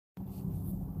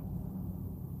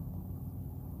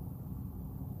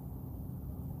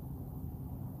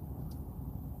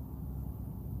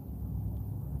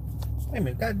Wait a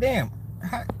minute, goddamn.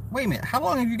 Wait a minute, how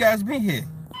long have you guys been here?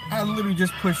 I literally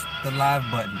just pushed the live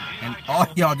button and all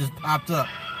y'all just popped up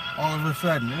all of a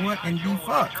sudden. What in the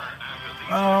fuck?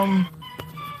 Um,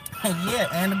 yeah,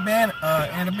 and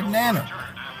a banana.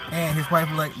 And his wife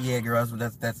was like, yeah, girls,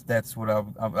 that's what I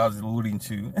was alluding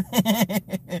to.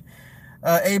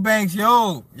 A Banks,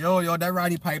 yo, that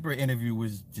Roddy Piper interview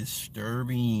was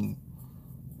disturbing.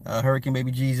 Hurricane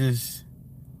Baby Jesus.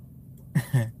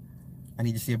 I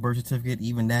need to see a birth certificate.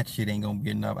 Even that shit ain't gonna be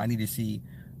enough. I need to see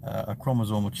a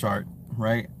chromosomal chart,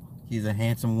 right? She's a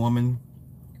handsome woman.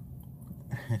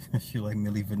 She like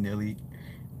Milli Vanilli.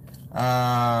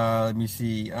 Let me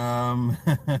see.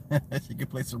 She could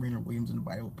play Serena Williams in the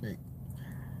biopic.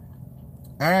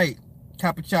 All right,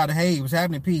 Cappuccino. Hey, what's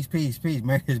happening? Peace.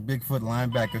 Man, his Bigfoot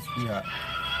linebacker, sweetheart.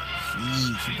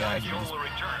 Jeez, you guys are just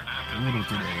brutal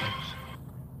today.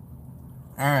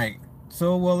 All right,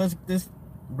 so well, this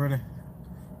brother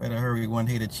better hurry. One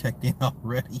hater checked in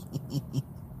already.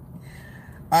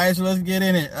 All right, so let's get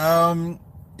in it.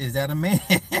 Is that a man?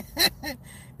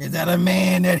 Is that a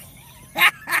man that?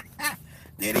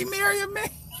 Did he marry a man?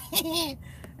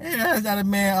 Yeah, is that a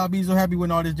man? I'll be so happy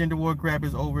when all this gender war crap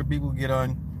is over. People get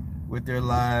on with their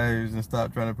lives and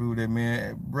stop trying to prove that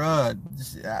man, bruh.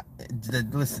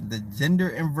 Listen, the gender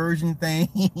inversion thing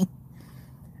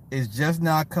is just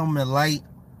now coming to light.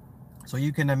 So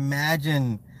you can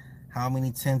imagine how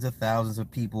many tens of thousands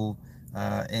of people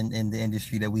in the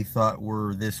industry that we thought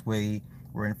were this way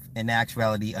were in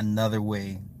actuality another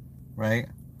way, right?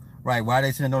 Right. Why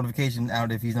they send a notification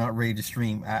out if he's not ready to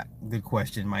stream? Good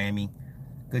question, Miami.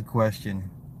 Good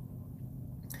question.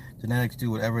 Genetics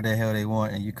do whatever the hell they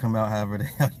want, and you come out however the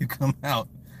hell you come out.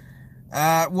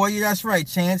 Well, yeah, that's right.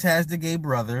 Chance has the gay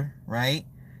brother, right?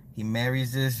 He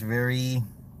marries this very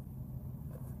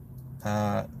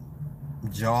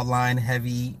jawline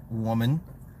heavy woman.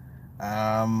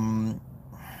 How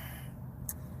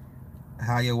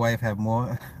your wife have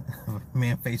more of a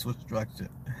man facial structure?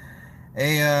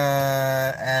 Hey,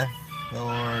 Athornies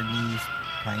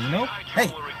Pino. Hey,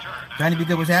 Johnny B.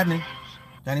 Good, what's happening?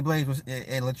 Johnny Blaze was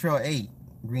Latrell 8.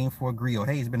 Green for Grill.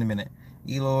 Hey, it's been a minute.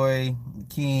 Eloy,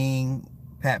 King,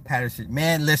 Pat Patterson.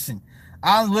 Man, listen.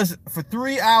 I listened for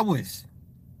 3 hours.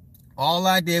 All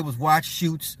I did was watch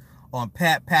shoots on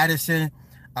Pat Patterson.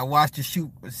 I watched the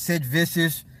shoot with Sid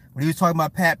Vicious when he was talking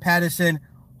about Pat Patterson.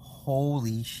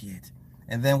 Holy shit.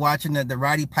 And then watching the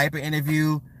Roddy Piper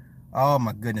interview. Oh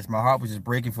my goodness, my heart was just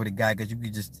breaking for the guy because you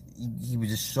could just, he was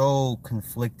just so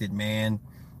conflicted, man.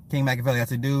 King Machiavelli, I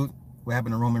said, dude, what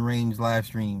happened to Roman Reigns live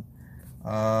stream?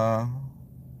 Nothing.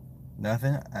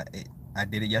 I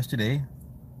did it yesterday.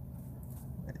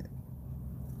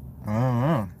 I don't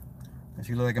know. If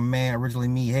you look like a man, originally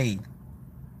me, hey,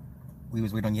 we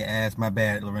was waiting on your ass. My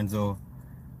bad, Lorenzo.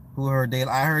 Who heard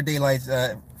Daylight? I heard Daylight's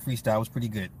freestyle was pretty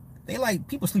good. Daylight,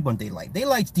 people sleep on Daylight.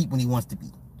 Daylight's deep when he wants to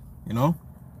be, you know?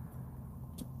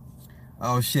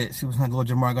 Oh shit, she was gonna go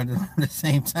Jamar at the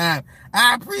same time.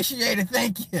 I appreciate it,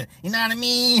 thank you. You know what I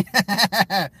mean?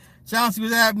 Chauncey,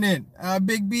 what's happening?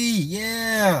 Big B,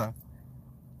 yeah.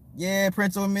 Yeah,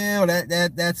 Prince O'Mill,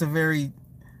 that's a very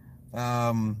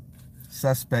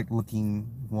suspect looking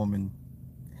woman.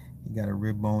 You got a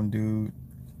rib bone dude.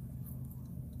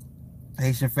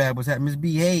 Haitian Fab, what's happening? Miss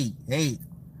B, hey.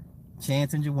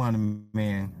 Chance and Joanna,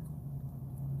 man.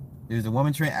 There's a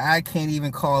woman train. I can't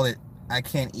even call it. I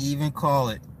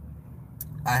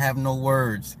have no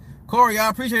words. Corey, I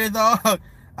appreciate it, dog.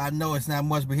 I know it's not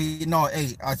much, but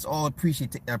it's all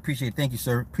appreciate. Thank you,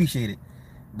 sir. Appreciate it.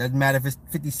 Doesn't matter if it's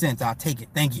 50 cents. I'll take it.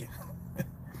 Thank you.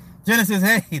 Genesis,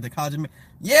 hey, the college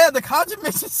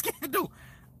admission scandal.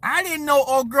 I didn't know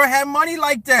old girl had money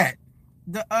like that.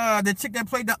 The chick that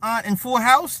played the aunt in Full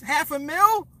House,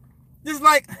 $500,000. Just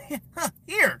like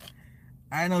here.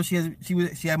 I know she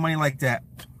had money like that.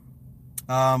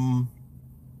 I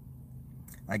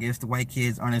guess the white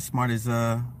kids aren't as smart as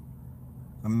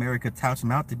America touts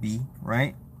them out to be,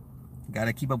 right? Got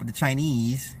to keep up with the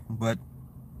Chinese, but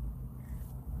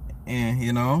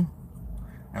you know,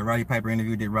 a Roddy Piper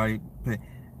interview did Roddy.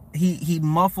 He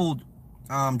muffled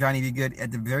Johnny B. Good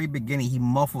at the very beginning. He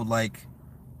muffled like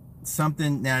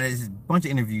something. Now there's a bunch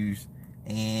of interviews,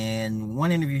 and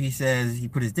one interview he says he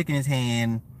put his dick in his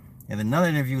hand, and another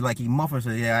interview like he muffled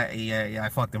says I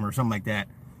fucked him or something like that.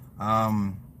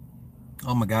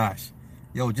 Oh my gosh.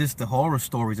 Yo, just the horror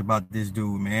stories about this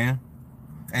dude, man.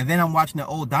 And then I'm watching the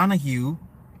old Donahue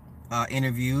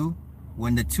interview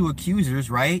when the two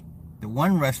accusers, right? The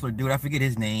one wrestler dude, I forget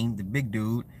his name, the big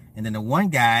dude, and then the one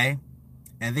guy,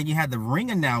 and then you had the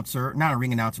ring announcer, not a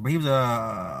ring announcer, but he was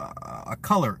a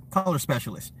color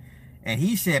specialist. And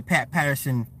he said Pat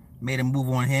Patterson made a move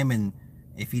on him and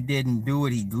If he didn't do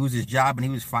it, he'd lose his job, and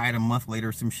he was fired a month later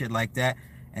or some shit like that.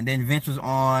 And then Vince was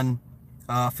on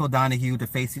Phil Donahue to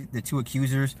face the two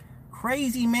accusers.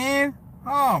 Crazy, man.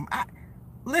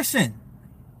 Listen,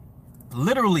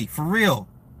 literally, for real,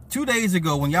 2 days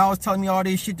ago when y'all was telling me all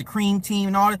this shit, the Cream Team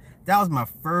and all that was my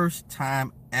first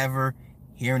time ever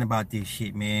hearing about this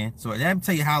shit, man. So that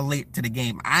tell you how late to the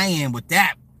game I am with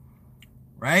that,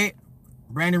 right?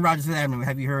 Brandon Rogers said,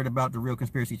 have you heard about the Real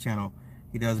Conspiracy Channel?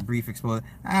 He does a brief expose.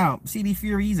 CD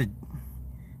Fury,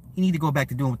 he need to go back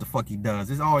to doing what the fuck he does.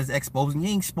 It's always exposing. You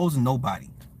ain't exposing nobody.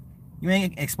 You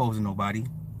ain't exposing nobody,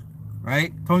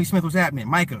 right? Tony Smith, what's happening?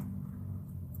 Micah,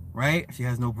 right? She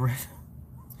has no breath.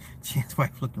 Chan's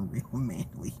wife looking real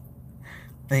manly.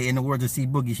 Hey, in the words of C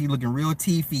Boogie, she looking real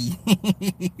teethy.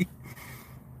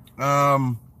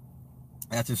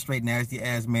 That's a straight nasty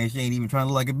ass, man. She ain't even trying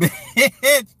to look like a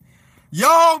bitch.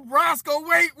 Yo, Roscoe,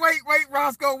 wait,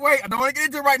 Roscoe, wait. I don't want to get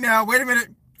into it right now. Wait a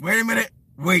minute.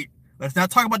 Wait. Let's not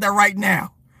talk about that right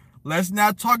now. Let's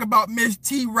not talk about Miss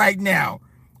T right now.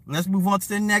 Let's move on to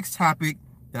the next topic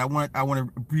that I want to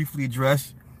briefly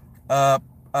address.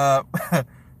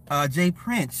 Jay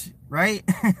Prince, right?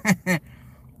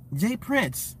 Jay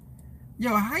Prince.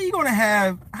 Yo, how you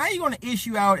gonna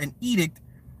issue out an edict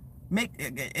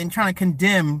and trying to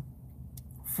condemn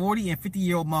 40 and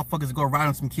 50-year-old motherfuckers to go ride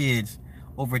on some kids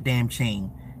over a damn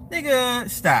chain? Nigga,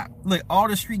 stop. Look, all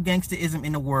the street gangsterism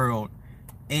in the world,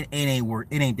 it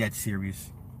ain't that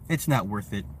serious. It's not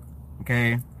worth it.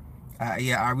 Okay?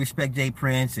 Yeah, I respect Jay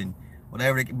Prince and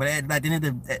whatever, but at the end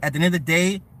of the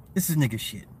day, this is nigga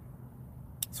shit.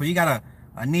 So you got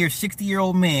a near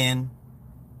 60-year-old man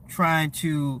trying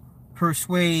to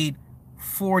persuade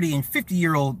 40 and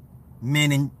 50-year-old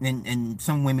men and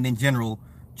some women in general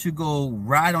to go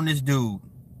ride on this dude,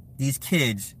 these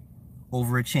kids,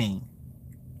 over a chain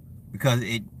because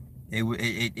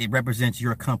it represents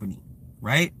your company,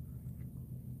 right?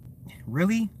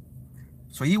 Really?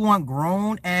 So you want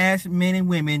grown ass men and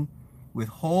women with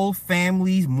whole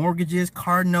families, mortgages,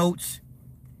 car notes,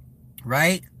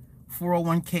 right?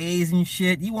 401ks and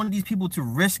shit. You wanted these people to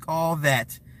risk all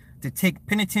that to take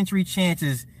penitentiary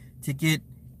chances to get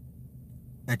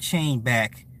a chain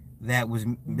back that was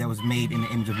made in the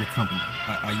image of your company.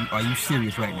 Are you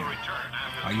serious right now?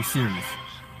 Are you serious?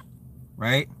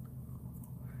 Right?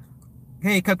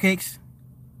 Hey, Cupcakes.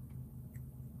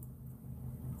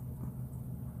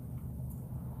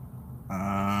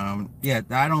 Yeah,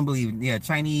 I don't believe. Yeah,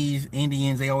 Chinese,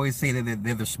 Indians, they always say that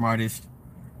they're the smartest,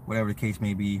 whatever the case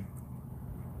may be.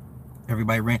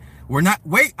 Everybody ran. We're not.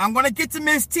 Wait, I'm gonna get to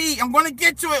Miss T. I'm gonna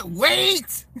get to it.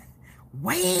 Wait.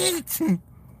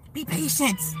 Be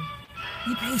patient.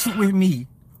 Be patient with me.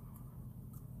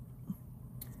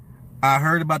 I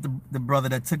heard about the brother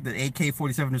that took the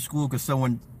AK-47 to school because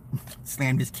someone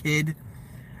slammed his kid.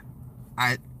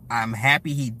 I'm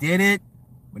happy he did it,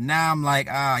 but now I'm like,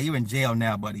 you're in jail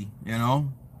now, buddy. You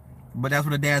know, but that's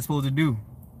what a dad's supposed to do.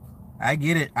 I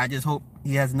get it. I just hope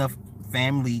he has enough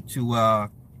family to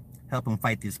help him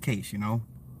fight this case. You know,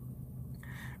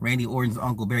 Randy Orton's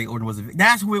uncle Barry Orton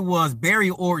that's who it was. Barry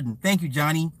Orton. Thank you,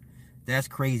 Johnny. That's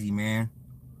crazy, man.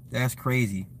 That's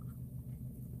crazy.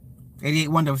 88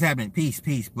 Wonder, what's happening? Peace,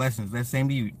 blessings. That's same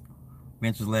to you.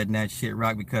 Vince was letting that shit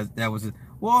rock because that was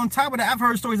well, on top of that, I've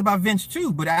heard stories about Vince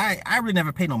too, but I really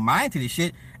never paid no mind to this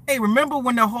shit. Hey, remember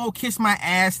when the whole kiss my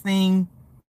ass thing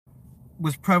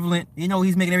was prevalent? You know,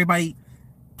 he's making everybody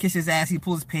kiss his ass. He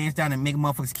pulls his pants down and make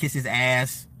motherfuckers kiss his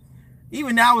ass.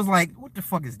 Even now, I was like, what the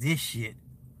fuck is this shit?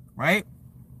 Right?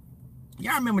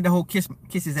 Y'all remember the whole kiss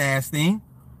his ass thing?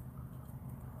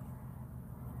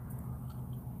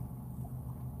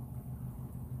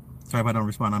 Sorry if I don't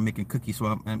respond. I'm making cookies, so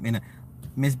I'm in a...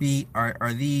 Miss B,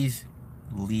 are these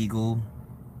legal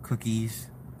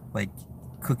cookies? Like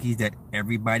cookies that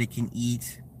everybody can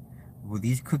eat? Will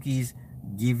these cookies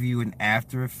give you an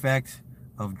after effect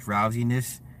of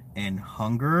drowsiness and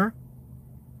hunger?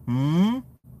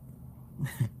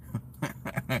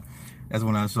 That's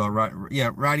when I saw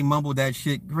Roddy mumbled that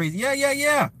shit crazy.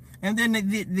 Yeah. And then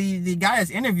the guy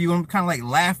that's interviewing him kind of like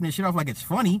laughing this shit off like it's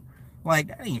funny. Like,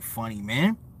 that ain't funny,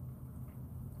 man.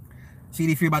 See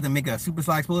if you're about to make a super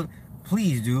size bullet,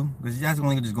 please do, because that's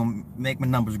only just gonna make my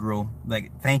numbers grow.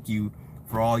 Like, thank you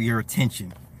for all your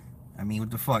attention. I mean, what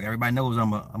the fuck? Everybody knows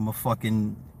I'm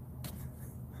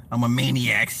a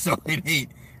maniac, so it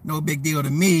ain't no big deal to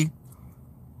me.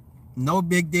 No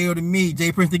big deal to me.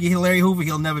 Jay Prince think he's Larry Hoover,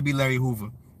 he'll never be Larry Hoover.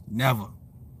 Never.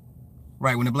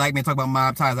 Right, when the black man talk about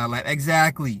mob ties, I laugh.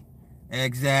 Exactly.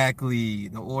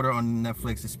 The order on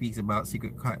Netflix that speaks about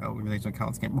secret organization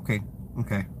accounts. Okay.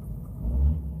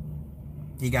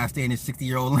 He got to stay in his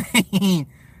 60-year-old lane.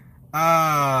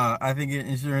 I think an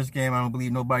insurance scam. I don't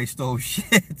believe nobody stole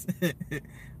shit.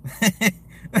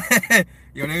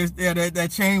 Yo, that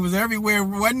chain was everywhere,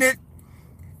 wasn't it?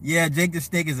 Yeah, Jake the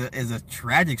Snake is a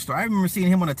tragic story. I remember seeing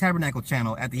him on the Tabernacle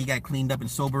channel after he got cleaned up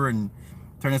and sober and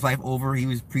turned his life over. He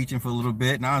was preaching for a little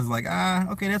bit, and I was like,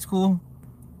 okay, that's cool,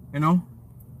 you know.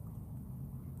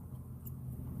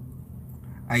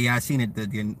 Yeah, I seen it,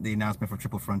 the announcement for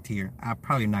Triple Frontier. I'm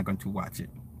probably not going to watch it.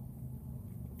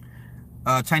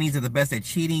 Chinese are the best at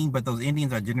cheating, but those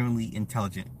Indians are generally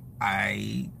intelligent.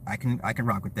 I can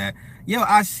rock with that. Yo,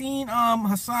 I seen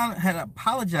Hassan had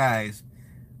apologized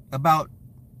about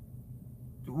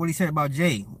what he said about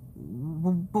Jay.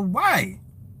 But why?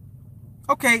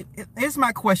 Okay, here's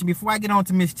my question before I get on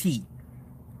to Miss T.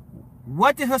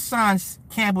 What did Hassan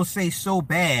Campbell say so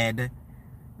bad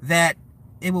that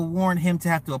it would warrant him to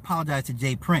have to apologize to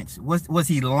Jay Prince? Was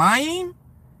he lying?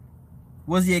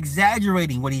 Was he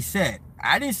exaggerating what he said?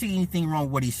 I didn't see anything wrong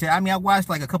with what he said. I mean, I watched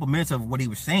like a couple minutes of what he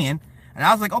was saying, and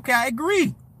I was like, okay, I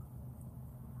agree.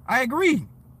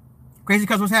 Crazy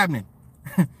Cuz, what's happening?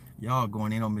 Y'all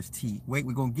going in on Miss T. Wait,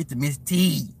 we're going to get to Miss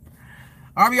T.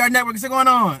 RBR Network, what's going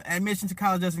on? Admission to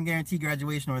college doesn't guarantee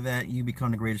graduation or that you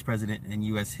become the greatest president in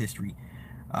U.S. history.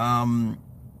 RBR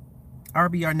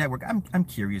Network, I'm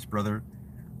curious, brother.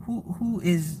 Who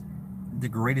is the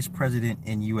greatest president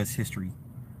in U.S. history?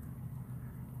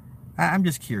 I'm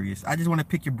just curious. I just want to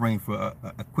pick your brain for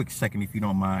a quick second, if you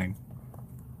don't mind.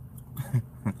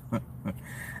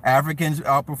 Africans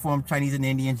outperform Chinese and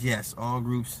Indians. Yes, all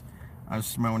groups are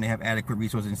smart when they have adequate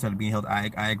resources instead of being held.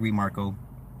 I agree, Marco.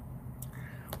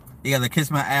 Yeah, the Kiss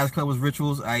My Ass Club was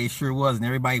rituals. I sure was, and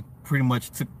everybody pretty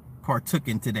much partook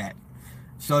into that.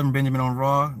 Shelton Benjamin on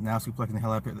Raw. Now suplexing the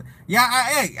hell out of it. Yeah,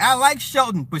 I like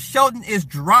Shelton, but Shelton is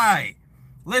dry.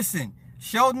 Listen,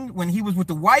 Shelton, when he was with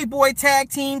the white boy tag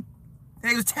team,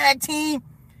 it was tag team,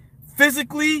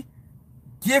 physically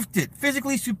gifted,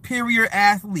 physically superior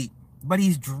athlete, but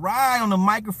he's dry on the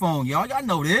microphone, y'all. Y'all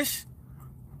know this.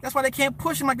 That's why they can't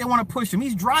push him like they want to push him.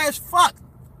 He's dry as fuck.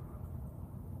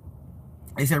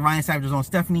 They said Ryan Savage was on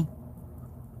Stephanie.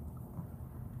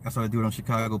 I saw the dude on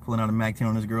Chicago pulling out a Mac 10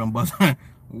 on this girl and buzzing.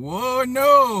 Whoa,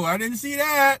 no, I didn't see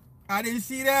that.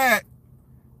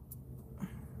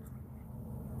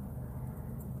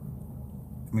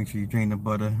 Make sure you drain the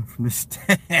butter from the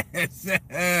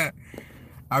stats.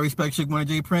 I respect Shook One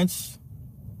J Prince.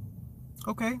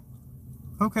 Okay.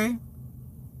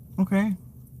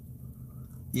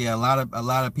 Yeah, a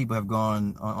lot of people have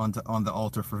gone on the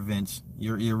altar for Vince.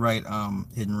 You're right,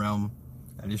 Hidden Realm.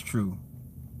 That is true.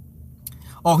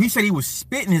 Oh, he said he was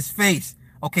spitting his face.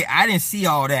 Okay, I didn't see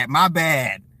all that. My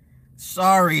bad.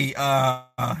 Sorry,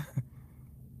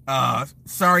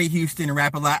 sorry, Houston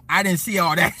Rap-A-Lot. I didn't see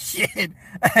all that shit.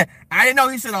 I didn't know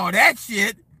he said all that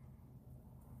shit.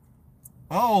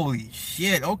 Holy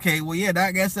shit. Okay, well, yeah,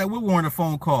 I guess that would warrant a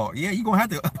phone call. Yeah, you're going to have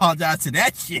to apologize to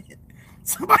that shit.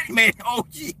 Somebody made an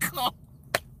OG call.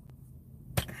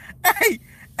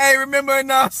 Hey, remember in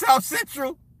South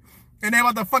Central? And they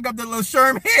about to fuck up the little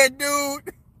Sherm head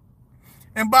dude?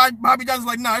 And Bobby Johnson's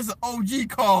like, nah, it's an OG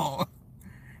call.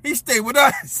 He stayed with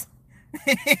us.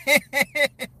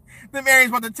 The Mary's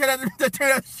about to turn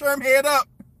that Sherm head up.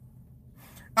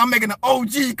 I'm making an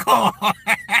OG call.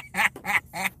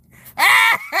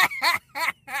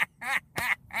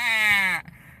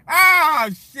 Oh,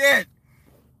 shit.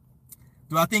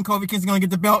 Do I think Kofi Kingston's gonna get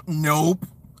the belt? Nope.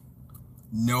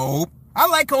 I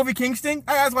like Kofi Kingston.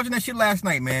 I was watching that shit last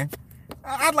night, man.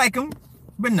 I like him.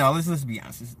 But no, let's be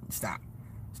honest. Stop.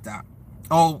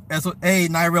 Oh, that's what. Hey,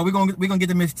 Nyrel, we're gonna get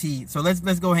to Miss T. So let's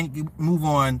go ahead and move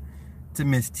on to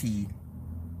Miss T.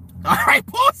 All right,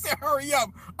 Paul said, hurry up.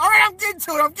 All right, I'm getting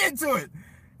to it.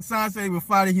 Son said he would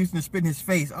fly to Houston and spit in his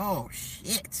face. Oh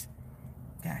shit.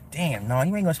 God damn, no,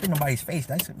 you ain't gonna spit in nobody's face.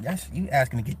 That's you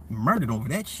asking to get murdered over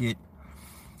that shit.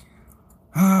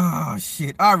 Oh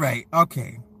shit. All right.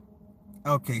 Okay.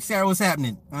 Sarah, what's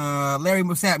happening? Larry,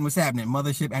 what's happening?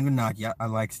 Mothership Anunnaki. I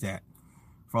likes that.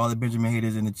 For all the Benjamin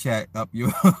haters in the chat, up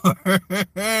yours.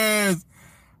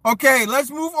 Okay, let's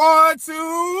move on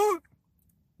to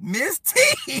Miss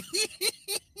T.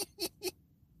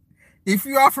 If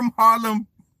you are from Harlem,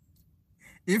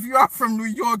 if you are from New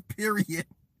York, period,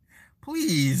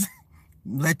 please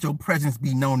let your presence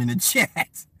be known in the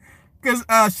chat. Because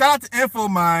shout out to Info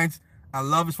Minds. I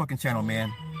love his fucking channel,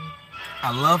 man.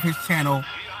 I love his channel.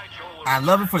 I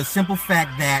love it for the simple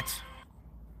fact that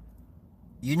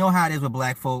you know how it is with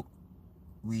black folk.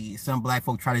 Some black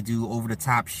folk try to do over the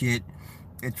top shit.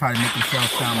 They try to make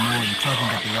themselves sound more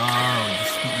intelligent than they are, or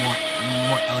just speak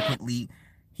more eloquently.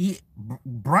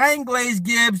 Brian Glaze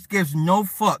gives no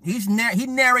fuck. He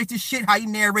narrates this shit how he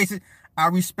narrates it. I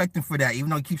respect him for that, even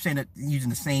though he keeps saying that using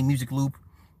the same music loop,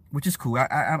 which is cool.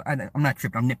 I'm not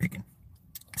tripping. I'm nitpicking.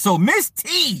 So Miss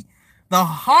T, the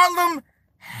Harlem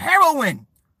heroine.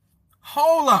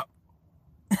 Hold up.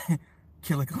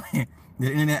 Killer Clan. Did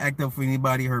the internet act up for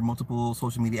anybody? Heard multiple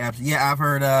social media apps? Yeah, I've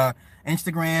heard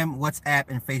Instagram, WhatsApp,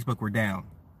 and Facebook were down.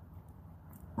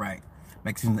 Right.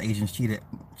 Mexicans and Asians cheated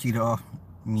off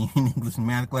me in English and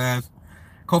math class.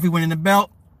 Kofi winning the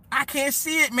belt. I can't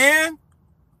see it, man.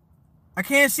 I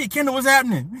can't see it. Kendall, what's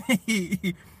happening?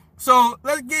 So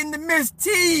let's get into Miss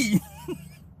T.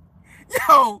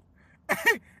 Yo,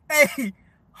 hey,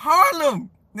 Harlem.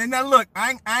 Now look,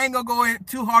 I ain't gonna go in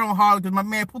too hard on Harlem because my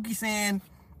man Pookie Sand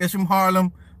is from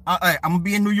Harlem. I'm gonna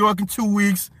be in New York in 2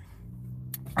 weeks.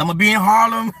 I'm gonna be in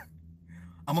Harlem.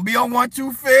 I'm gonna be on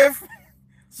 125th.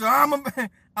 So I'm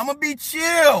gonna be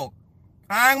chill.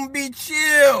 I'm gonna be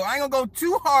chill. I ain't gonna go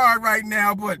too hard right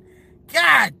now, but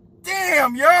god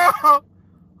damn, y'all.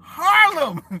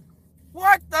 Harlem.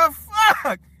 What the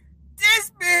fuck?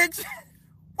 This bitch.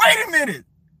 Wait a minute.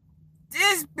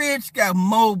 This bitch got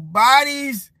more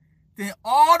bodies than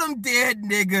all them dead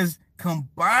niggas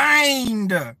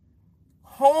combined.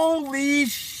 Holy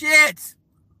shit.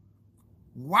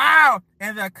 Wow.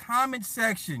 And the comment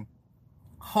section.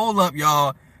 Hold up,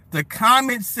 y'all. The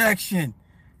comment section.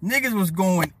 Niggas was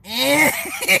going in.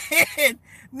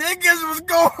 Niggas was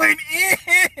going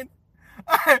in.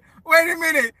 Wait a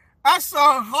minute. I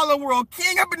saw Hollow World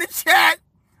King up in the chat.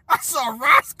 I saw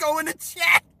Roscoe in the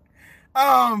chat.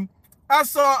 I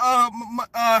saw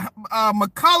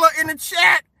McCullough in the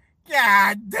chat.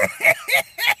 God damn.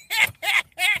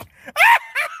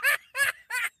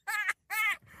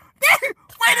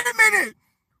 Wait a minute.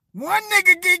 One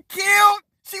nigga get killed.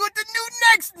 She with the new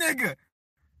next nigga.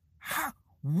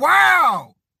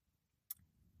 Wow.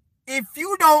 If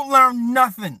you don't learn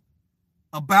nothing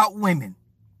about women,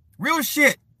 real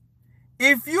shit,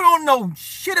 if you don't know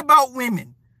shit about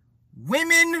women,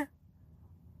 women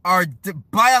are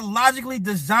biologically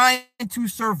designed to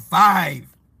survive.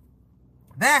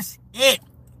 That's it.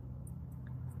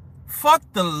 Fuck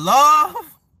the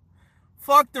love.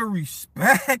 Fuck the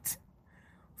respect.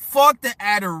 Fuck the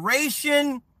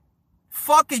adoration.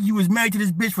 Fuck it, you was married to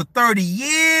this bitch for 30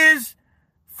 years.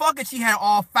 Fuck it, she had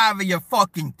all 5 of your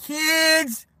fucking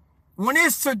kids. When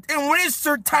it's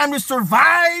time to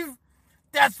survive,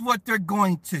 that's what they're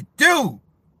going to do.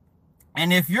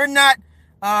 And if you're not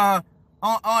on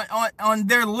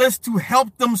their list to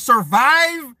help them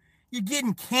survive, you're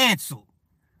getting canceled.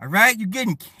 All right, you're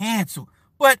getting canceled.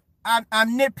 But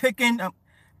I'm nitpicking.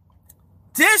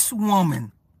 This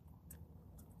woman,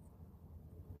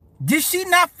 did she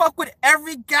not fuck with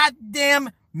every goddamn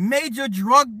major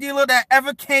drug dealer that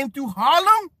ever came through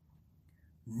Harlem?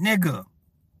 Nigga,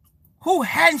 who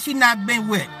hadn't she not been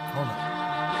with? Hold on.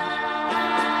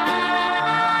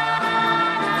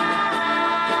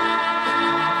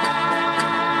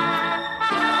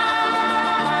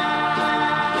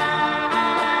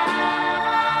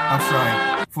 I'm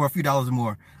sorry, for a few dollars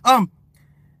more.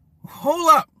 Hold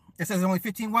up. It says only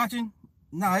 15 watching?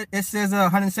 No, it says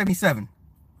 177.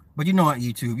 But you know what,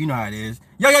 YouTube, you know how it is.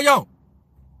 Yo.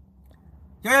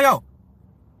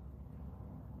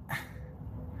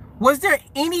 Was there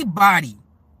anybody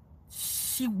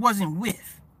she wasn't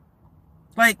with?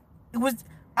 Like, it was,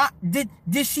 did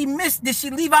she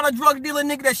leave out a drug dealer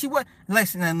nigga that she was?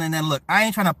 Listen, look, I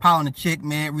ain't trying to pile on the chick,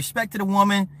 man. Respect to the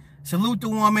woman. Salute the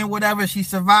woman, whatever, she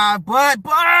survived. But,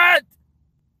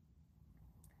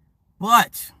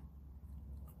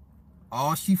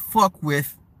 all she fucked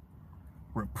with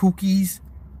were Pookies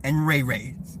and Ray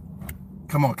Rays.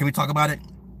 Come on, can we talk about it?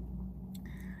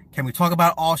 Can we talk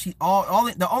about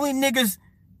the only niggas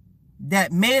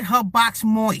that made her box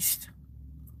moist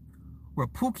were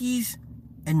Pookies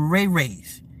and Ray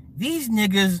Rays. These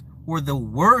niggas were the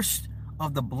worst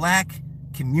of the black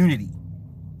community.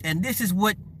 And this is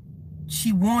what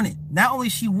she wanted. Not only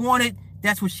she wanted,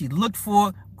 that's what she looked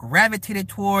for, gravitated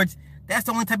towards. That's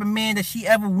the only type of man that she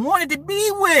ever wanted to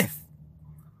be with.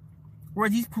 Were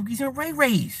these Pookies and Ray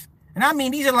Rays. And I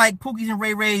mean, these are like Pookies and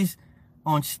Ray Rays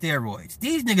on steroids.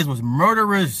 These niggas was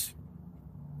murderers.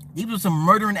 These were some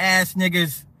murdering ass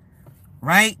niggas,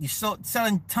 right? You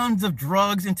selling tons of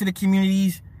drugs into the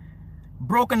communities,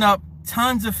 broken up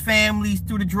tons of families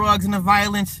through the drugs and the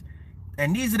violence.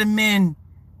 And these are the men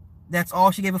that's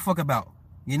all she gave a fuck about,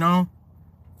 you know?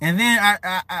 And then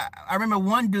I remember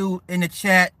one dude in the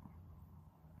chat,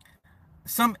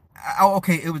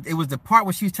 it was the part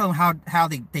where she was telling how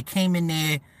they came in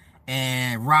there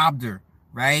and robbed her,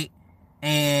 right?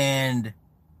 And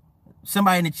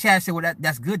somebody in the chat said, well,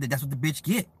 that's good. That's what the bitch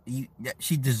get.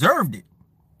 She deserved it.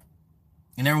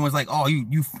 And everyone's like, oh,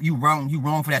 you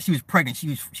wrong for that. She was pregnant. She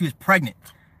was pregnant.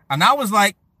 And I was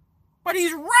like, but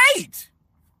he's right.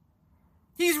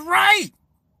 He's right.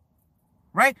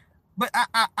 Right? But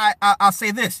I'll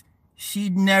say this. She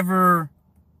never,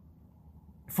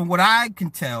 from what I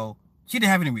can tell, she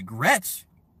didn't have any regrets.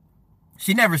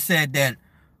 She never said that,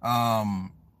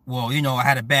 well, you know, I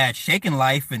had a bad shaking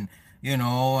life and, you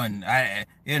know, and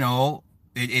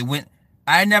it went,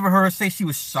 I never heard her say she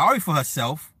was sorry for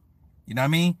herself. You know what I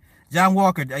mean? John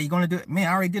Walker, are you going to do it? Man,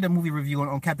 I already did a movie review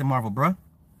on Captain Marvel, bro.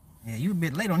 Yeah, you a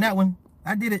bit late on that one.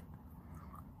 I did it.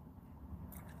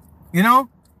 You know?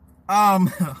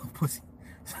 Pussy.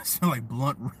 Sound like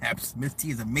blunt raps. Miss T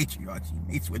is a matriarch. She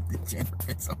mates with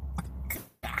degenerates. Oh my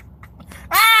God.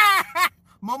 Ah!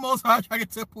 Momo's hard trying to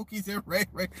tell Pookie's in Ray.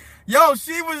 Yo,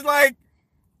 she was like,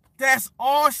 that's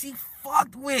all she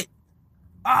fucked with.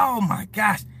 Oh my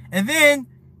gosh. And then,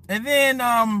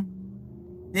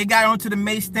 they got onto the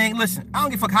Mace thing. Listen, I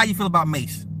don't give a fuck how you feel about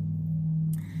Mace.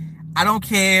 I don't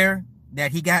care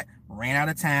that he got ran out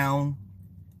of town.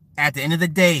 At the end of the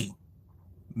day,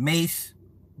 Mace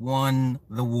won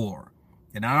the war.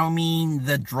 And I don't mean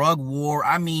the drug war.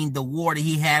 I mean the war that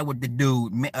he had with the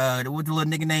dude, with the little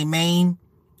nigga named Maine,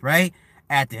 right?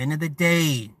 At the end of the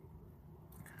day,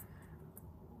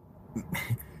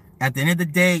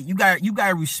 you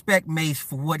gotta respect Mace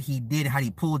for what he did, how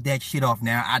he pulled that shit off.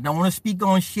 Now, I don't want to speak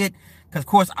on shit because, of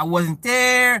course, I wasn't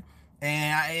there,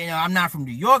 and I'm not from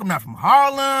New York, I'm not from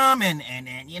Harlem, and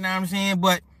you know what I'm saying.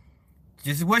 But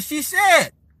this is what she said.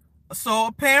 So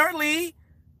apparently,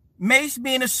 Mace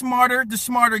being the smarter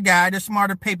guy, the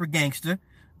smarter paper gangster,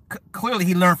 clearly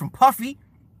he learned from Puffy,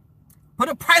 put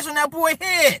a price on that boy's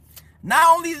head.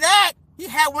 Not only that, he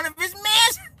had one of his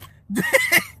men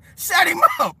set him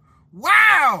up.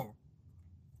 Wow.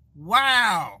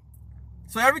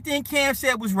 So everything Cam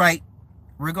said was right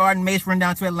regarding Mace running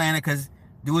down to Atlanta because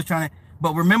dude was trying to.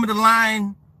 But remember the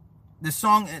line, the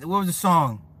song. What was the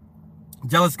song?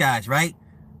 Jealous Guys, right?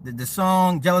 The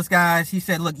song Jealous Guys. He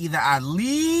said, "Look, either I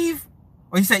leave,"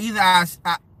 or he said, "Either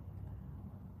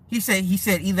He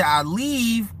said either I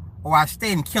leave or I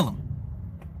stay and kill him."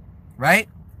 Right?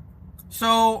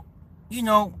 So,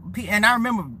 and I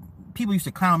remember people used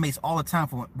to clown Mace all the time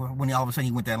for when all of a sudden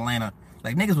he went to Atlanta.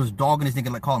 Like, niggas was dogging this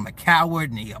nigga, like calling him a coward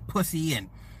and he a pussy, and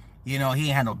he ain't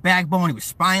had no backbone. He was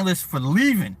spineless for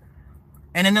leaving.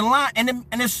 And in the line, and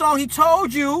in the song, he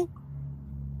told you,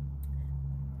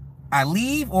 I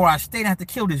leave or I stay and have to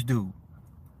kill this dude.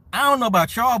 I don't know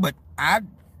about y'all, but I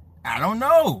don't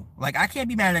know. Like, I can't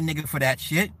be mad at a nigga for that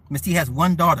shit. Miss T has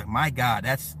one daughter. My God,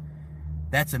 that's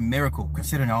a miracle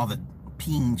considering all the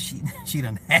peen she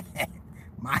done had.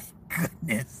 My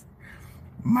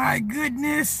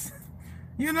goodness.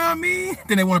 You know what I mean?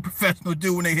 Then they want a professional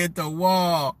dude when they hit the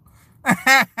wall.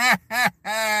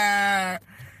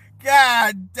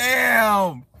 God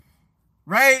damn.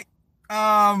 Right?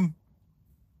 And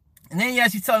then, yeah,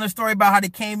 she's telling a story about how they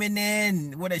came in there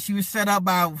and she was set up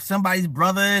by somebody's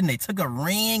brother and they took a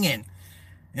ring and,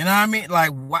 you know what I mean?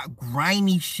 Like, what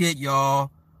grimy shit,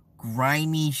 y'all.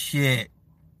 Grimy shit.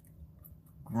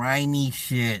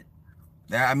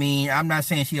 I mean, I'm not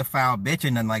saying she a foul bitch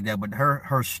or nothing like that, but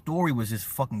her story was just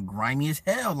fucking grimy as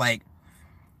hell. Like,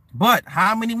 but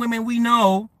how many women we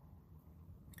know?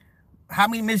 How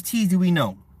many Ms. T's do we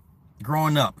know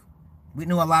growing up? We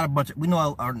know a lot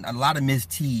of Ms.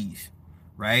 T's,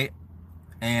 right?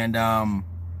 And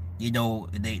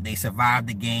they survived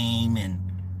the game, and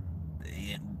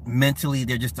mentally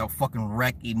they're just a fucking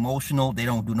wreck. Emotional, they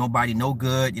don't do nobody no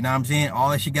good. You know what I'm saying?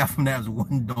 All that she got from that was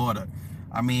one daughter.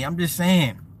 I mean, I'm just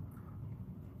saying.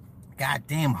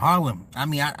 Goddamn Harlem. I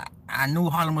mean, I knew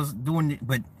Harlem was doing it,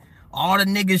 but all the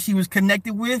niggas she was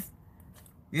connected with,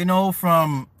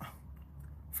 from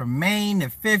Maine to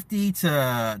 50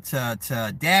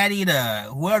 to Daddy to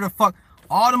whoever the fuck,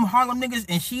 all them Harlem niggas,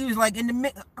 and she was like in the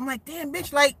mix. I'm like, damn,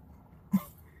 bitch, like,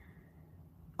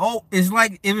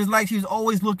 it was like she was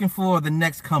always looking for the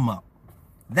next come up.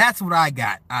 That's what I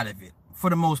got out of it for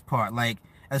the most part. Like,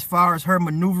 as far as her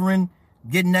maneuvering,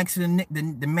 getting next to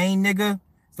the main nigga,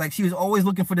 it's like she was always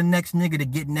looking for the next nigga to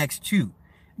get next to.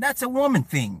 That's a woman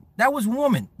thing. That was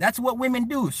woman. That's what women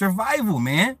do. Survival,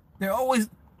 man. They're always,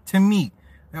 to me,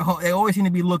 they always seem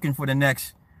to be looking for the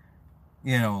next,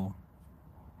 trying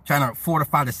to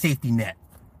fortify the safety net,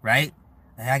 right?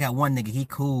 Hey, I got one nigga, he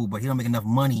cool, but he don't make enough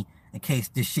money in case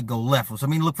this shit go left. So let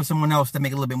me look for someone else to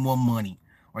make a little bit more money,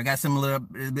 or I got some a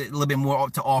little bit more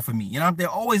to offer me. They're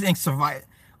always in survival,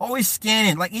 always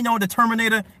scanning. Like, the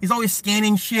Terminator, he's always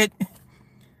scanning shit.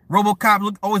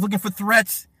 RoboCop always looking for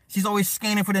threats. She's always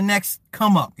scanning for the next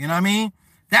come up. You know what I mean?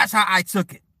 That's how I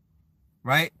took it.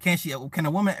 Right? Can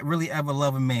a woman really ever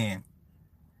love a man?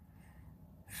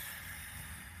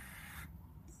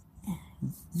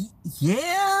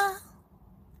 Yeah.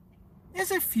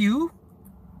 There's a few.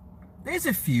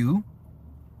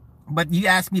 But you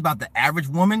ask me about the average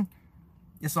woman,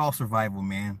 it's all survival,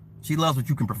 man. She loves what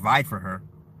you can provide for her.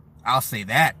 I'll say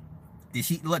that. Did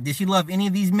she love any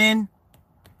of these men?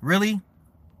 Really?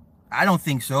 I don't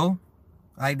think so.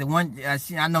 Like the one,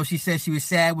 I know she said she was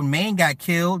sad when Maine got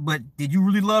killed, but did you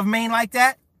really love Maine like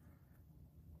that?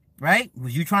 Right?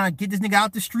 Was you trying to get this nigga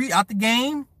out the street, out the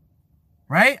game?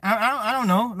 Right? I don't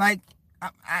know. Like,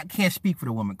 I can't speak for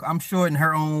the woman. I'm sure in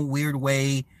her own weird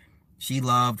way, she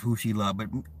loved who she loved. But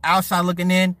outside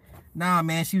looking in, nah,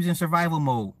 man, she was in survival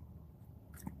mode.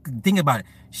 Think about it.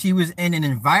 She was in an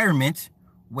environment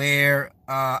where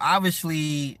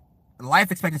obviously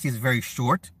life expectancy is very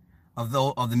short of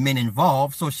the men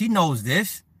involved. So she knows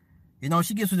this. You know,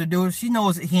 she gets what to do. She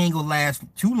knows he ain't gonna last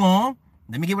too long.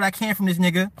 Let me get what I can from this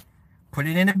nigga. Put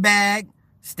it in a bag,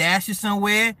 stash it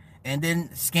somewhere, and then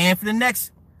scan for the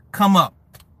next come up.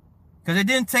 Because it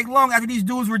didn't take long after these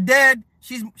dudes were dead.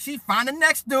 She found the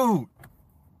next dude.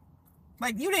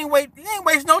 Like, you didn't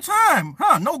waste no time,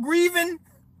 huh? No grieving,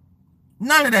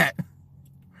 none of that.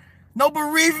 No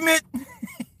bereavement,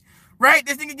 right?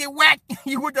 This nigga get whacked,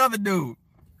 you with the other dude.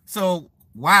 So,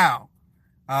 wow.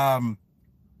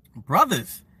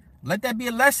 Brothers, let that be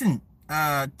a lesson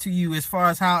to you as far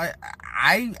as how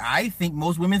I think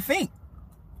most women think.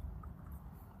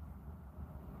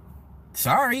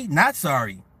 Sorry, not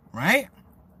sorry, right?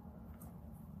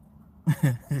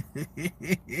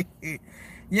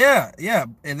 Yeah.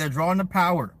 And they're drawing the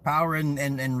power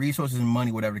and resources and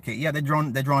money, whatever the case. Yeah, they're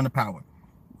drawing the power.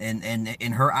 And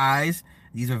in her eyes,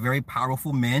 these are very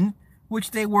powerful men,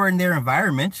 which they were in their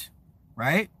environments,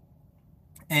 right?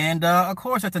 And of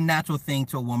course, that's a natural thing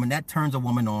to a woman. That turns a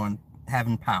woman on,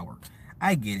 having power.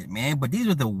 I get it, man. But these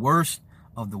are the worst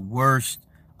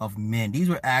of men. These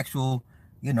were actual,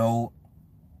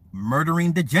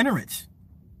 murdering degenerates.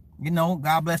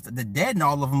 God bless the dead and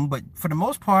all of them. But for the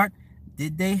most part,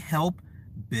 did they help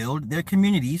build their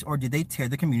communities, or did they tear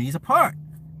the communities apart?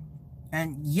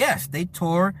 And yes, they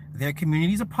tore their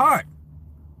communities apart.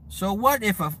 So what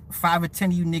if 5 or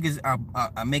 10 of you niggas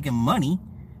are making money,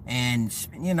 and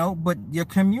but your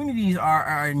communities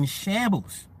are in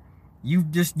shambles? You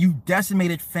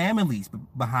decimated families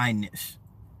behind this.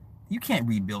 You can't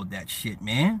rebuild that shit,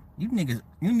 man. You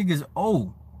niggas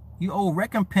owe. You owe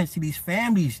recompense to these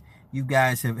families you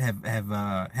guys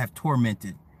have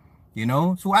tormented.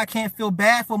 So I can't feel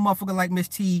bad for a motherfucker like Miss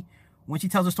T when she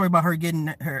tells a story about her getting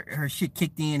her shit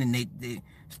kicked in, and they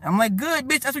I'm like, good,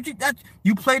 bitch. That's what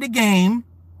you play the game.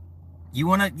 You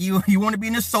wanna be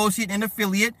an associate and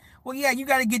affiliate. Well, yeah, you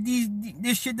gotta get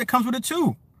this shit that comes with it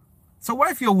too. So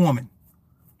what if you're a woman?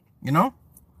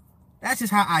 That's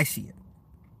just how I see it.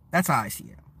 That's how I see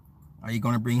it. Are you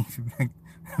gonna bring back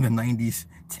the 90s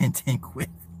 10-10 quit?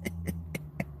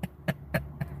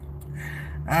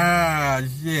 Ah,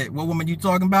 shit. What woman you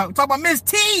talking about? Talk about Miss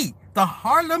T, the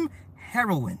Harlem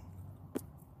heroine.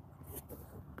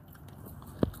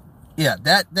 Yeah,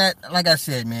 that like I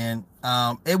said, man,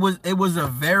 it was a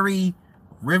very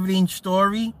riveting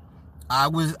story. I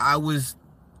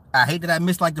hate that I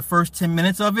missed like the first 10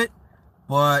 minutes of it,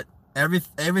 but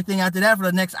everything after that for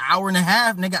the next hour and a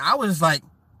half, nigga, I was like,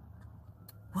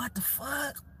 what the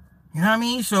fuck? You know what I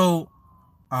mean? So,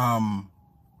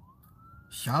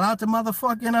 shout out to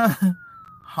motherfucking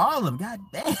Harlem. God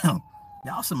damn.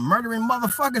 Y'all some murdering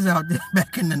motherfuckers out there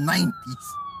back in the 90s.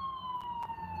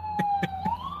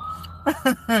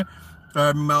 I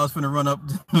remember I was finna run up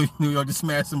to New York to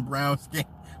smash some Browns game,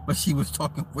 but she was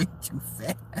talking way too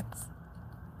fast.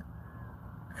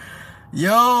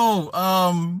 Yo,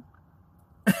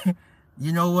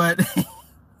 you know what?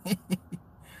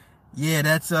 Yeah,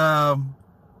 that's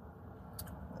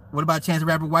what about Chance the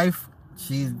Rapper wife?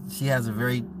 She has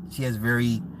very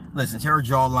listen, her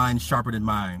jawline is sharper than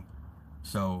mine.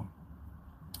 So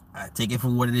I take it for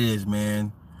what it is,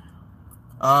 man.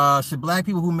 Should black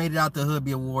people who made it out the hood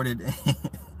be awarded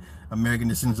American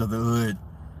Descendants of the Hood?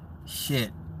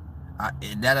 Shit.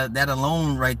 That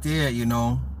alone right there,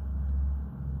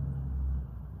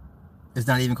 it's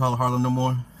not even called Harlem no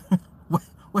more.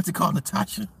 What's it called,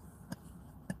 Natasha?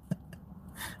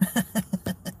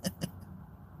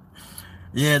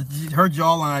 Yeah, her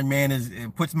jawline, man,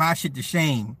 it puts my shit to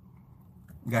shame.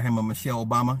 Got him a Michelle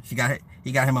Obama. He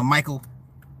got him a Michael.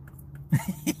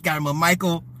 He got him a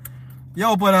Michael.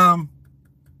 Yo, but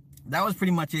that was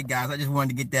pretty much it, guys. I just wanted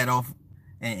to get that off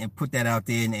and put that out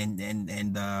there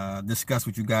and discuss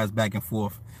with you guys back and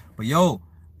forth. But yo,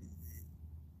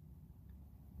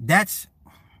 that's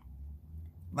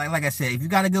like I said, if you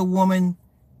got a good woman,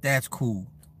 that's cool.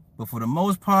 But for the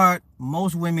most part,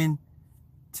 most women,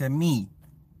 to me,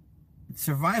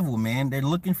 survival, man. They're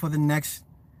looking for the next.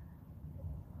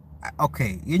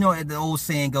 Okay, you know the old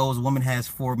saying goes, a woman has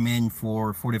four men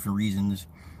for four different reasons.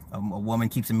 A woman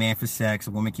keeps a man for sex.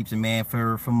 A woman keeps a man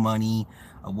for money.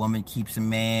 A woman keeps a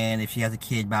man if she has a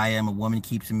kid by him. A woman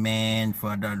keeps a man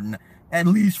for at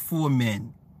least four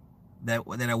men that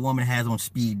a woman has on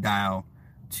speed dial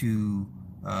to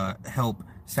help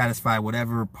satisfy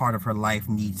whatever part of her life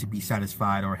needs to be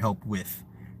satisfied or help with.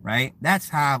 Right?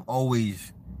 That's what I've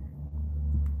always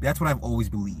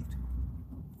believed.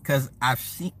 Because I've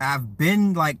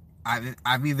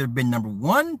either been number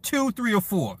 1, 2, 3, or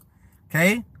 4.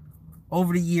 Okay?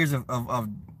 Over the years of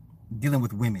dealing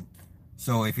with women.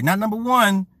 So if you're not number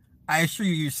 1, I assure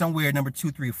you you're somewhere number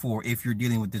 2, 3, or 4 if you're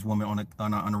dealing with this woman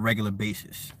on a regular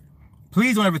basis.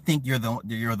 Please don't ever think you're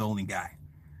the only guy.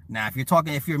 Now,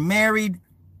 if you're married,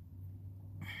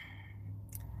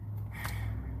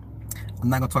 I'm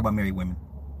not gonna talk about married women.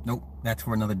 Nope, that's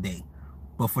for another day.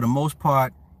 But for the most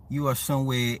part, you are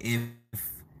somewhere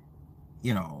if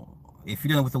you're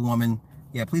dealing with a woman,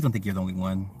 yeah, please don't think you're the only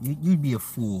one. You'd be a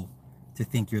fool to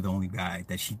think you're the only guy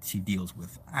that she deals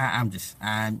with.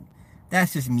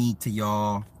 That's just me to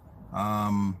y'all. I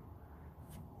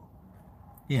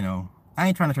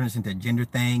ain't trying to turn this into a gender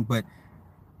thing, but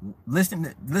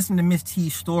listen to Miss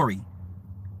T's story.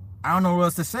 I don't know what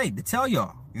else to say to tell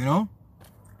y'all.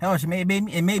 Hell, it may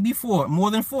be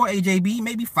more than 4 AJB,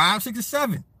 maybe 5, 6, or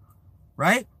 7,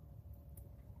 right?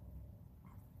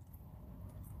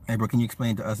 Hey, bro, can you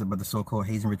explain to us about the so-called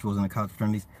hazing rituals in the college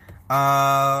fraternities?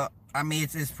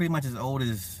 It's pretty much as old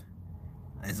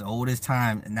as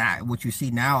time. Now, what you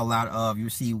see now, you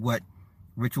see what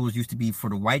rituals used to be for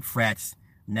the white frats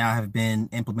now have been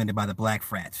implemented by the black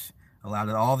frats. A lot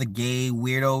of all the gay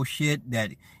weirdo shit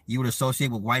that you would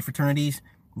associate with white fraternities,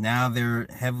 now they're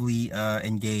heavily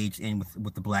engaged in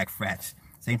with the black frats.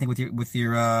 Same thing with your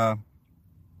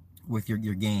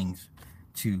gangs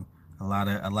too. A lot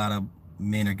of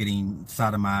men are getting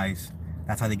sodomized.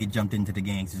 That's how they get jumped into the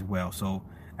gangs as well. So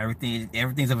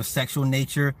everything's of a sexual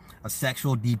nature, a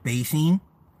sexual debasing,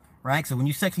 right? So when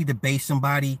you sexually debase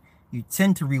somebody, you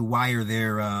tend to rewire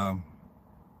their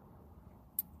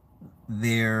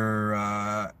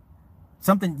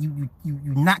something.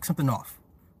 You knock something off,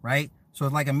 right? So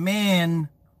it's like a man.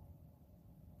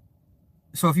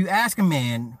 So if you ask a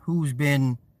man who's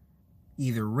been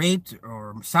either raped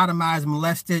or sodomized,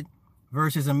 molested,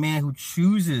 versus a man who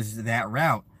chooses that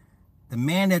route, the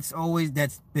man that's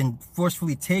been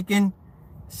forcefully taken,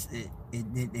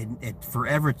 it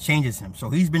forever changes him. So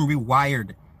he's been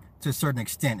rewired to a certain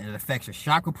extent. It affects your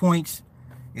chakra points.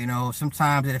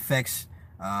 Sometimes it affects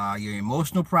your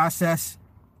emotional process,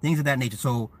 things of that nature.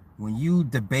 So when you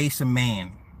debase a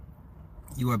man,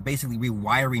 you are basically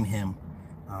rewiring him.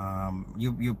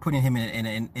 You're putting him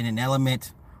in an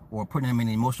element, or putting him in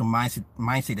an emotional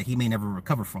mindset that he may never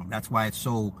recover from. That's why it's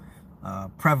so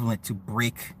prevalent to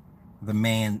break the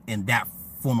man in that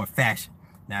form of fashion.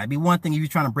 Now, it'd be one thing if you're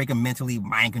trying to break him mentally,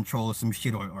 mind control or some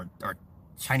shit, or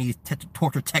Chinese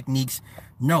torture techniques.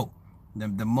 No,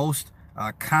 the most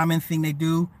common thing they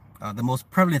do, the most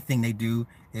prevalent thing they do,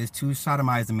 is to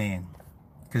sodomize the man,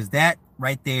 because that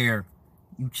right there,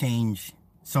 you change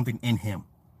something in him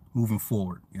moving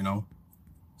forward.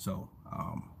 So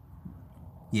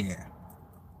yeah,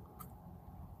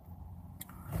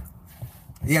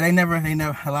 they never, a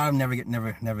lot of them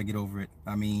never get over it.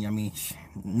 I mean,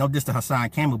 no diss to Hassan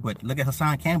Campbell, but look at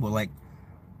Hassan Campbell. Like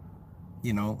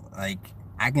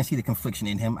I can see the confliction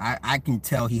in him. I can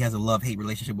tell he has a love-hate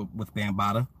relationship with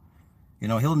Bambaataa.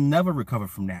 He'll never recover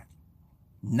from that.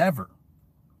 Never.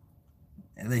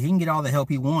 He can get all the help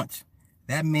he wants.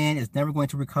 That man is never going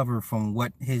to recover from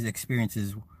what his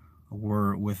experiences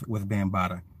were with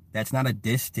Bambaataa. That's not a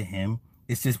diss to him.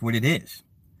 It's just what it is.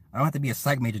 I don't have to be a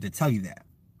psych major to tell you that,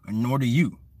 nor do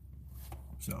you.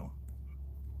 So,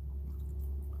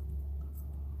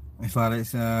 it's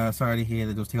sorry to hear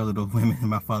that those tales of those women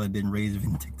my father didn't raise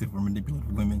vindictive or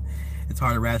manipulative women. It's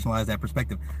hard to rationalize that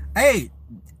perspective. Hey,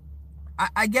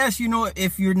 I guess,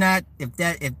 if you're not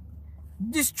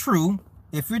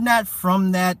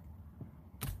from that,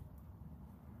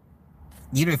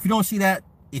 if you don't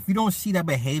see that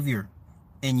behavior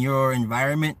in your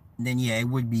environment, then yeah, it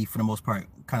would be for the most part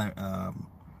kind of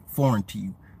foreign to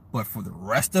you. But for the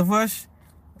rest of us,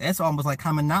 that's almost like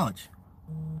common knowledge,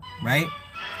 right?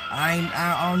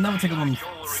 I'll never take a woman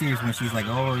serious when she's like,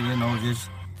 oh,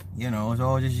 just It's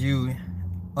all just you.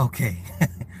 Okay.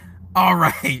 All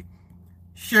right.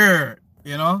 Sure.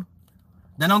 Now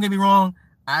don't get me wrong.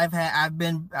 I've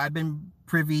been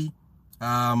privy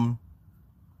um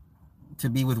to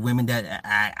be with women that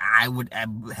I would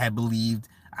have believed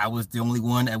I was the only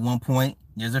one at one point.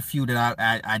 There's a few that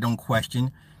I don't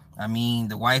question. I mean,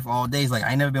 the wife all day is like, I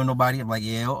ain't never been with nobody. I'm like,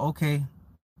 yeah, okay.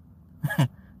 You know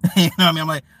what I mean? I'm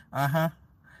like, uh-huh.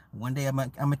 One day I'm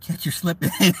gonna catch you slipping.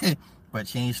 But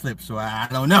she ain't slipped, so I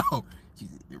don't know.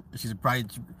 She's she's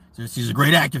a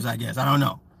great actress, I guess. I don't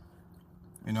know.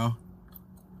 You know.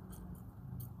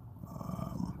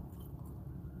 Um,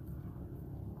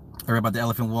 I read about the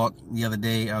elephant walk the other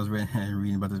day. I was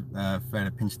reading about the fact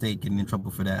that Penn State getting in trouble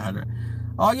for that.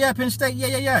 Oh yeah, Penn State.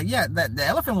 Yeah. That the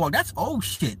elephant walk. That's old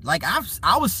shit. Like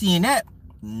I was seeing that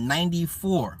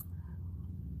 94,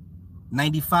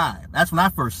 95. That's when I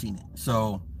first seen it.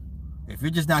 So if you're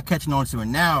just not catching on to it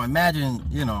now, imagine,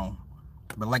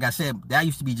 But like I said, that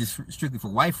used to be just strictly for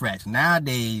white frats.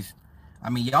 Nowadays, I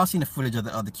mean, y'all seen the footage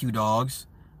of the Q dogs.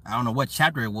 I don't know what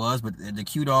chapter it was, but the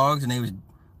Q dogs, and they was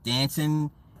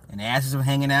dancing, and the asses were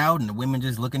hanging out, and the women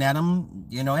just looking at them.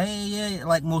 Hey, yeah,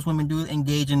 like most women do,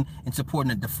 engaging in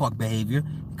supporting the fuck behavior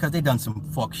because they done some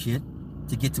fuck shit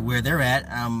to get to where they're at.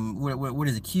 What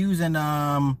is it? Q's and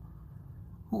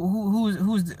who's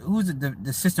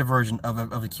the sister version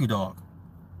of the Q dog?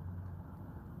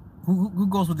 Who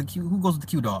goes with the Q? Who goes with the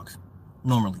Q dogs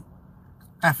normally?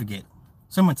 I forget.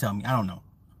 Someone tell me. I don't know.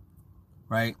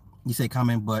 Right? You say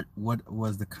common, but what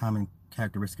was the common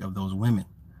characteristic of those women?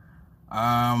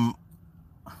 That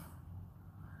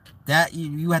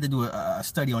you had to do a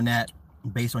study on that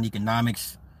based on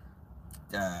economics,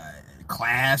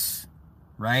 class,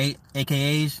 right?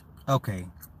 AKAs. Okay.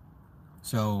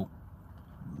 So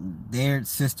they're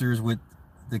sisters with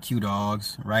the Q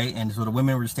dogs, right? And so the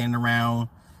women were standing around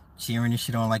cheering this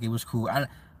shit on like it was cool.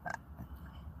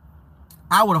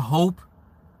 I would hope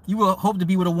you would hope to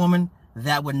be with a woman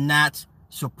that would not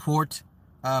support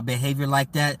behavior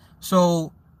like that.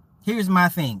 So here's my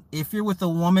thing: if you're with a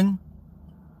woman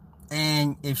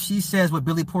and if she says what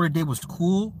Billy Porter did was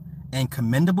cool and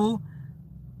commendable,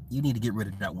 you need to get rid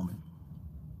of that woman.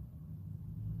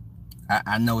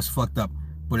 I know it's fucked up,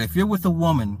 but if you're with a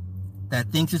woman that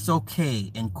thinks it's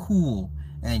okay and cool,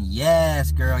 and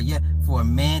yes, girl, yeah, for a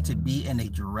man to be in a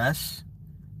dress,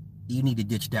 you need to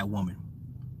ditch that woman.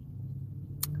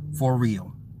 For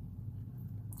real.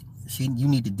 You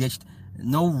need to ditch.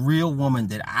 No real woman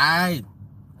that I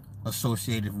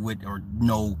associated with or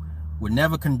know would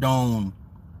never condone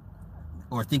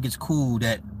or think it's cool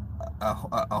that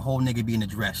a whole nigga be in a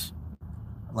dress.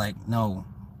 Like, no.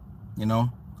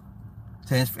 And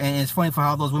it's funny for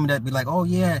all those women that be like, oh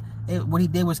yeah, what he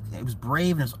did was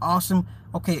brave and it was awesome.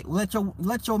 Okay, let your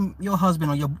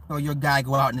husband or your guy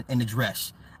go out in the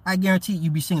dress. I guarantee you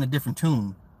be singing a different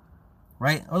tune,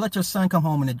 right? Or let your son come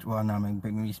home in the no, I mean,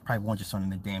 you probably want your son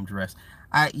in a damn dress.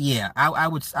 I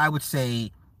would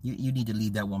say you need to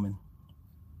leave that woman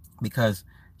because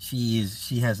she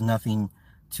has nothing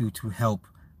to help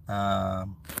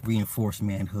reinforce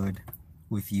manhood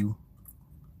with you.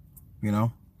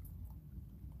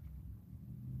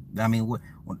 I mean,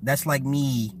 that's like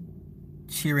me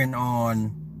cheering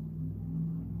on,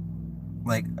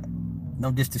 like,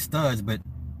 no diss to Studs, but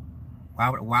why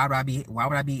would I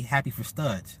be happy for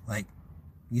Studs? Like,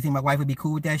 you think my wife would be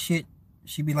cool with that shit?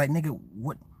 She'd be like, nigga,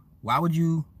 what? Why would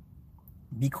you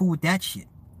be cool with that shit?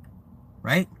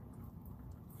 Right?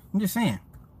 I'm just saying.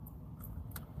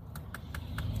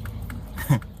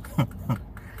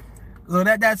 So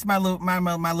that's my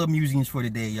little musings for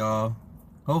today, y'all.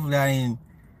 Hopefully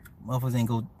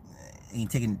motherfuckers ain't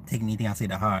taking anything I say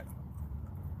to heart.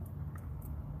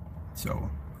 So,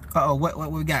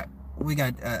 what we got? We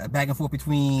got back and forth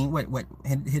between what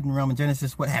Hidden Realm and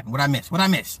Genesis. What happened? What I miss?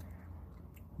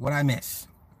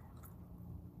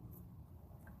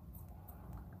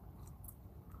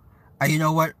 You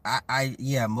know what?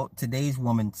 Today's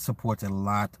woman supports a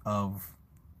lot of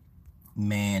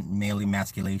male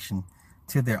emasculation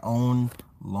to their own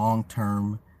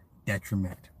long-term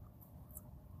detriment.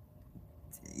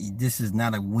 This is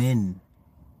not a win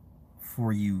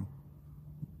for you.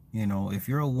 If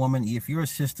you're a woman, if you're a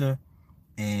sister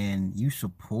and you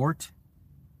support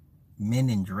men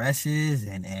in dresses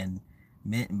and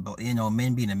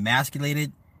men being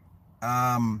emasculated,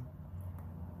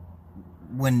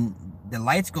 when the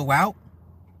lights go out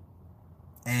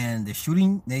and the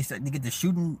shooting, they get the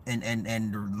shooting and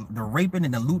the raping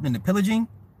and the looting and the pillaging,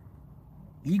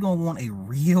 you're gonna want a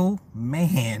real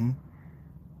man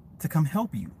to come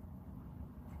help you.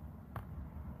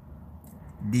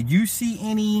 Did you see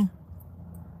any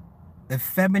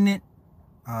effeminate,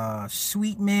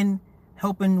 sweet men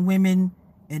helping women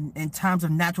in times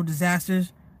of natural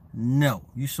disasters. No,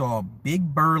 you saw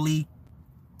big, burly,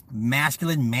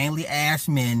 masculine, manly ass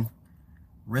men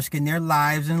risking their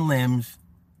lives and limbs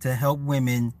to help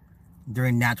women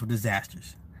during natural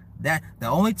disasters. That the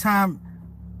only time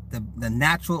the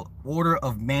natural order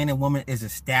of man and woman is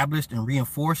established and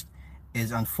reinforced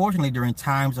is unfortunately during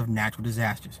times of natural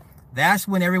disasters. That's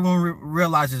when everyone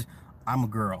realizes, I'm a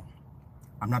girl.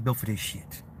 I'm not built for this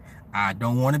shit. I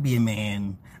don't want to be a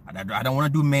man. I don't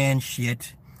want to do man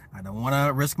shit. I don't want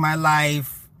to risk my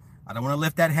life. I don't want to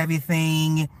lift that heavy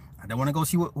thing. I don't want to go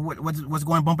see what's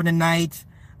going bump in the night.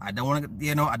 I don't want to,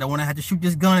 I don't want to have to shoot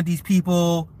this gun at these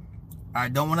people. I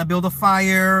don't want to build a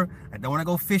fire. I don't want to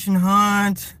go fish and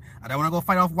hunt. I don't want to go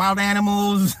fight off wild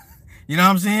animals. You know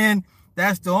what I'm saying?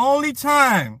 That's the only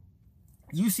time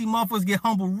you see motherfuckers get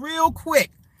humbled real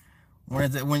quick when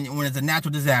it's a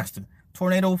natural disaster.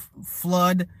 Tornado,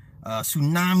 flood,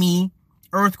 tsunami,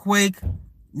 earthquake.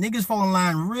 Niggas fall in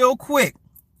line real quick.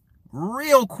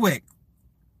 Real quick.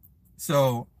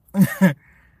 So,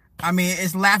 I mean,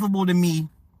 it's laughable to me,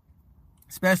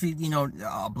 especially,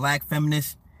 black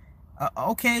feminists.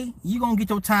 Okay, you gonna get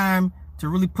your time to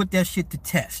really put that shit to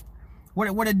test.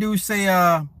 What did dude say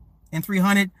in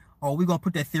 300? Oh, we're gonna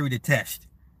put that theory to test.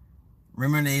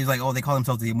 Remember, he's like, oh, they call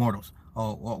themselves the immortals.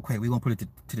 Oh, okay, we're gonna put it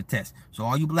to the test. So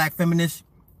all you black feminists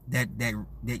that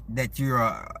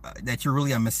you're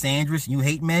really a misandrist, you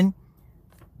hate men,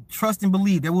 trust and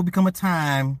believe there will become a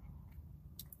time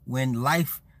when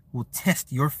life will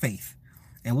test your faith,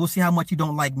 and we'll see how much you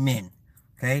don't like men.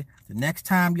 Okay, the next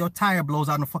time your tire blows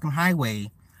out on the fucking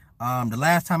highway, the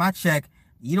last time I checked,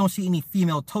 you don't see any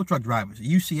female tow truck drivers.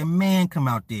 You see a man come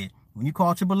out there. When you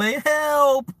call AAA,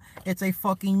 help, it's a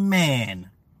fucking man,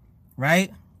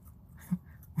 right?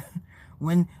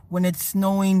 when it's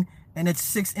snowing and it's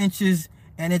 6 inches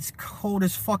and it's cold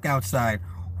as fuck outside,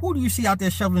 who do you see out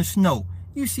there shoveling snow?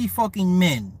 You see fucking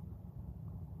men.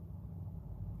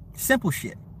 Simple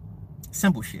shit,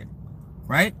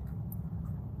 right?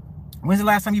 When's the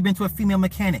last time you've been to a female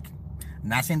mechanic?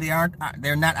 Not saying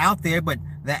they're not out there, but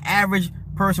the average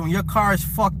person, when your car is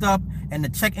fucked up and the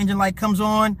check engine light comes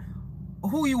on,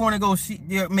 who you want to go see?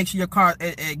 Make sure your car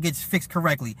it gets fixed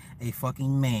correctly. A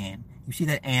fucking man. You see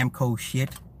that Amco shit?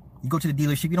 You go to the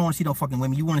dealership, you don't want to see no fucking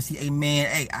women. You want to see a man.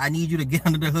 Hey, I need you to get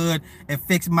under the hood and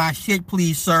fix my shit,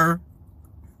 please, sir.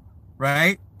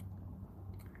 Right?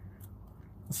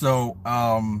 So,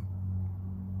 I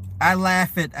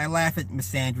laugh at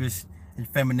misandrists and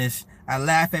feminists. I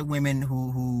laugh at women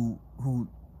who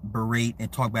berate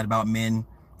and talk bad about men,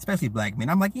 especially black men.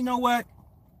 I'm like, you know what?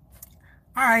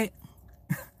 All right.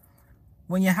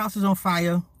 When your house is on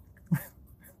fire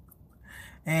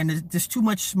and there's too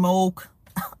much smoke,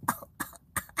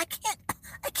 I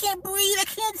can't breathe. I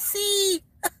can't see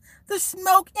the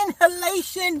smoke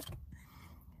inhalation.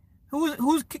 Who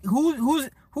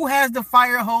has the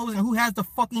fire hose and who has the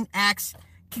fucking axe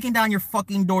kicking down your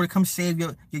fucking door to come save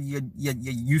your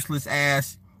useless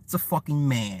ass? It's a fucking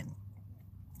man.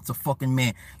 It's a fucking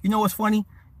man. You know what's funny?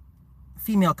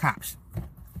 Female cops.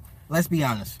 Let's be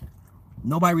honest.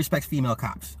 Nobody respects female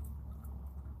cops.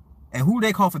 And who do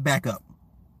they call for backup?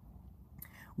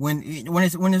 When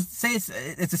it's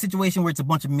a situation where it's a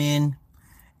bunch of men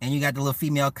and you got the little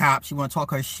female cop, she want to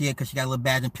talk her shit because she got a little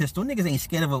badge and pistol. Niggas ain't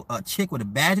scared of a chick with a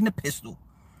badge and a pistol.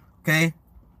 Okay?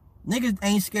 Niggas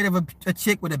ain't scared of a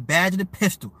chick with a badge and a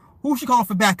pistol. Who she calling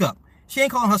for backup? She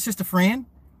ain't calling her sister friend.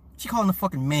 She calling the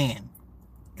fucking man.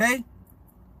 Okay?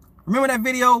 Remember that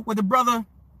video where the brother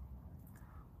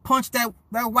punched that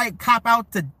white cop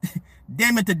out to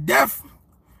damn it to death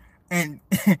and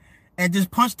just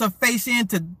punched her face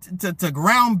into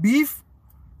ground beef?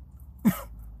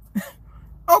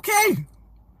 Okay.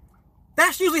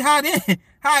 That's usually how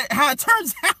it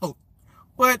turns out.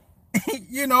 But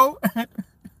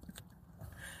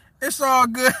it's all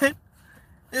good.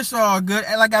 It's all good.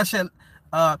 And like I said,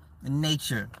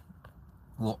 nature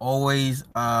will always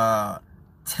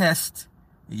test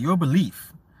your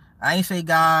belief. I ain't say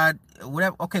God,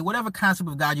 whatever concept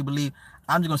of God you believe.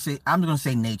 I'm just gonna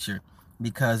say nature,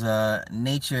 because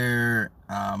nature,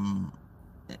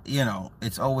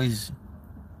 it's always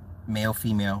male,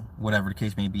 female, whatever the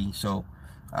case may be. So,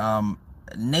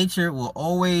 nature will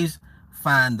always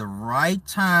find the right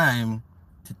time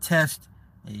to test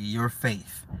your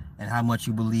faith and how much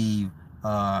you believe,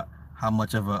 how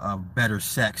much of a better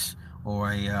sex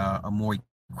or a more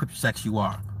equipped sex you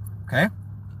are. Okay.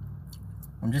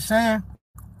 I'm just saying.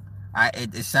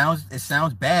 It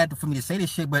sounds bad for me to say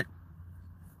this shit, but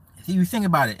if you think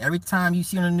about it, every time you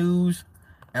see on the news,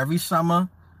 every summer,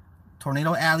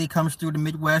 Tornado Alley comes through the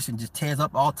Midwest and just tears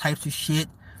up all types of shit.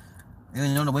 You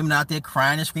know, the women out there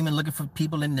crying and screaming, looking for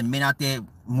people, and the men out there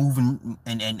moving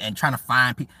and trying to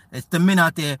find people. It's the men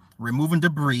out there removing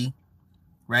debris,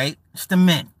 right? It's the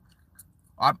men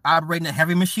operating the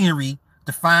heavy machinery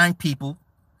to find people.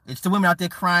 It's the women out there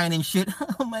crying and shit.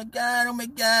 Oh my God,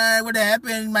 what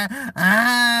happened?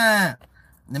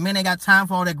 The men ain't got time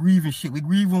for all that grieving shit. We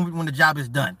grieve when the job is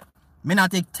done. Men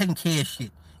out there taking care of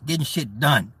shit, getting shit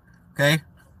done. Okay?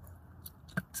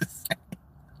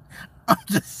 I'm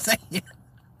just saying.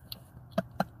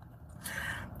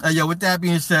 Yo, with that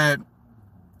being said,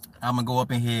 I'm gonna go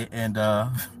up in here and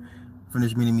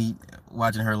finish me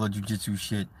watching her little jujitsu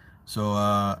shit. So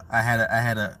I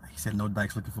had a he said no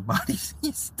dykes looking for bodies.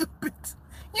 You stupid.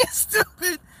 You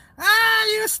stupid.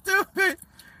 You stupid.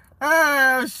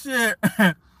 Oh shit.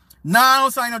 Nah, I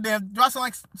don't sound like no damn. Do I sound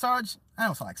like Sarge? I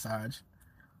don't sound like Sarge.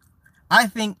 I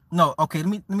think no, okay,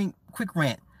 let me quick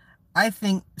rant. I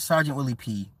think Sergeant Willie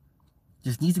P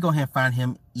just needs to go ahead and find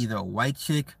him either a white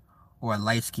chick or a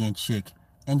light-skinned chick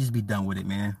and just be done with it,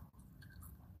 man.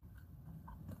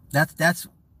 That's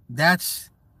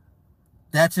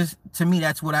just, to me,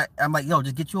 that's what I'm like, yo,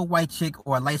 just get you a white chick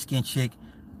or a light-skinned chick,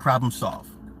 problem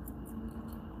solved.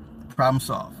 Problem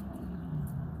solved.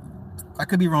 I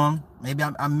could be wrong. Maybe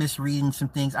I'm misreading some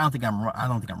things. I don't think I'm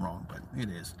wrong, but it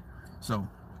is. So,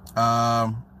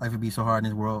 life would be so hard in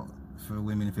this world for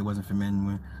women if it wasn't for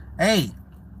men. Hey,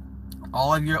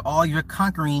 all your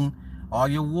conquering, all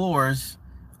your wars,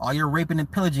 all your raping and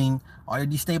pillaging, all your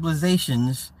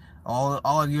destabilizations, all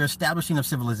of your establishing of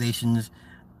civilizations,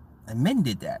 and men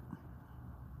did that.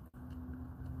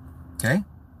 Okay?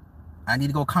 I need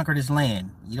to go conquer this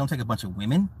land. You don't take a bunch of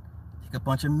women, take a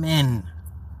bunch of men.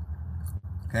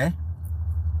 Okay?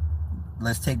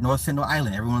 Let's take North Sentinel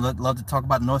Island. Everyone love to talk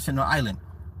about North Sentinel Island.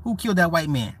 Who killed that white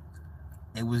man?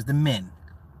 It was the men.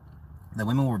 The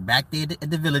women were back there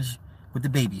at the village with the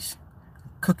babies,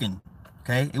 cooking.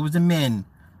 Okay? It was the men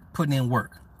putting in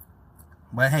work.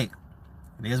 But hey,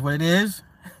 it is what it is.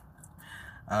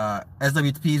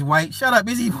 SWP is white. Shut up.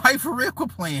 Is he white for real? Quit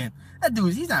playing. That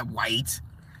dude, he's not white.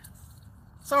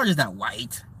 Sarge is not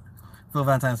white. Phil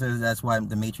Valentine says that's why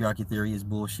the matriarchy theory is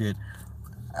bullshit.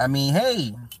 I mean,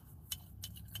 hey,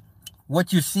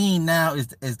 what you're seeing now is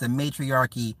the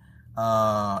matriarchy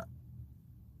on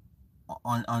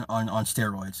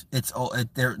steroids. It's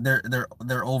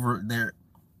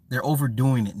they're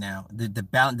overdoing it now.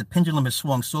 The pendulum has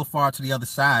swung so far to the other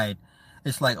side.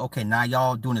 It's like, okay, now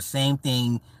y'all doing the same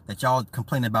thing that y'all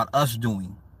complaining about us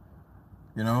doing,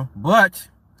 you know. But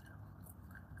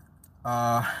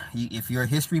if you're a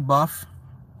history buff,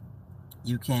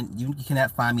 you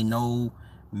cannot find me no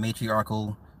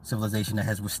matriarchal civilization that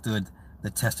has withstood the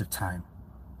test of time.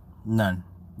 None.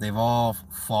 They've all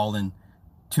fallen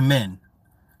to men.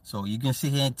 So you can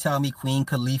sit here and tell me Queen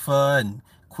Khalifa and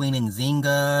Queen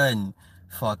Nzinga and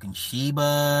fucking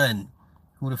Sheba and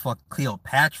who the fuck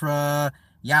Cleopatra,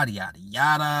 yada yada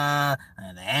yada,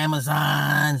 and the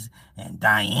Amazons and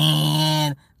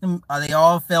Diane. They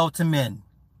all fell to men.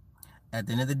 At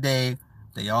the end of the day,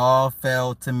 they all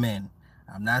fell to men.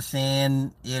 I'm not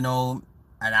saying, you know,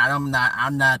 and I'm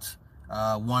not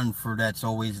one for that's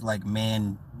always like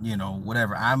man, you know,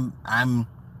 whatever. I'm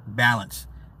balanced.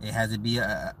 It has to be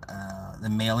the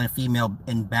male and female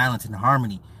in balance, in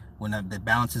harmony. When the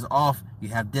balance is off, you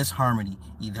have disharmony,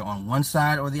 either on one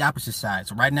side or the opposite side.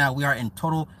 So right now we are in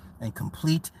total and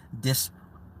complete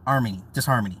disharmony.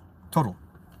 Total.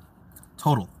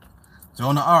 So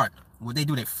on the ark, what they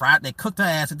do, they cooked her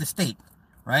ass at the stake,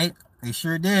 right? They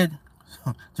sure did.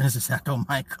 Genesis, I don't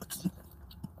mind cooking.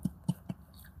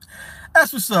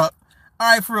 That's what's up.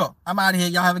 All right, for real. I'm out of here.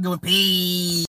 Y'all have a good one. Peace.